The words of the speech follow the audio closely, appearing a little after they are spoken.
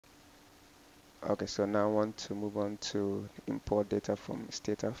Okay, so now I want to move on to import data from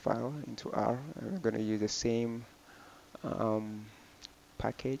STATA file into R, and we're going to use the same um,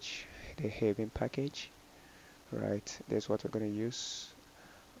 package, the Haven package, right? That's what we're going to use.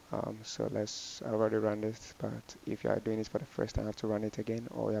 So I've already run this, but if you are doing this for the first time, you have to run it again,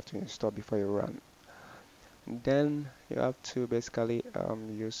 or you have to install before you run. Then you have to basically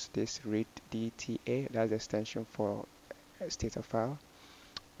use this read DTA, that's the extension for STATA file,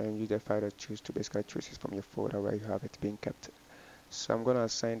 and use the file to choose to basically choose it from your folder where you have it being kept. So I'm going to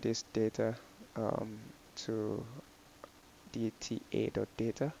assign this data to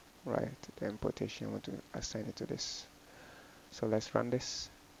dta.data, right? The importation, I want to assign it to this. So let's run this.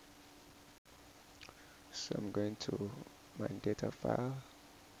 So I'm going to my data file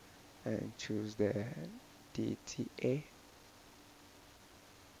and choose the DTA.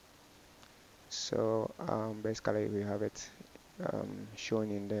 So basically we have it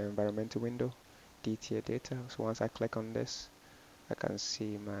shown in the environmental window, DTA data. So once I click on this, I can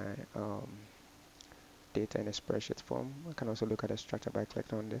see my data in a spreadsheet form. I can also look at the structure by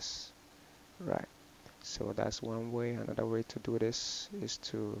clicking on this. Right. So that's one way. Another way to do this is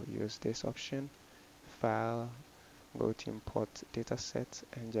to use this option, File, go to Import Dataset,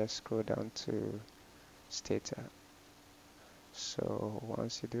 and just scroll down to STATA. So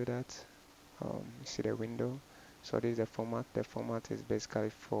once you do that, you see the window. So this is the format. The format is basically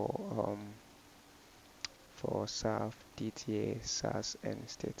for SAF, DTA, SAS, and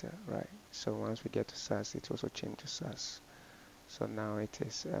STATA, right? So once we get to SAS, it also changed to SAS. So now it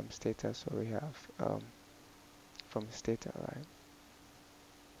is STATA. So we have from STATA, right?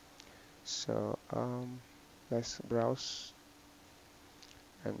 So let's browse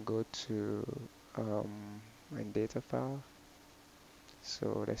and go to my data file.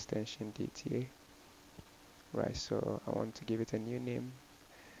 So the extension DTA, right? So I want to give it a new name,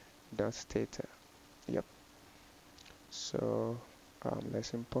 dot .stata. Yep. So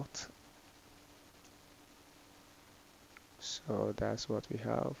let's import. So that's what we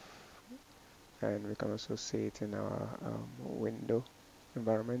have, and we can also see it in our window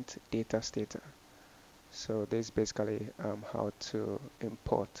environment, data stata. So this is basically how to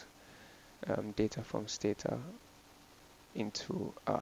import data from stata into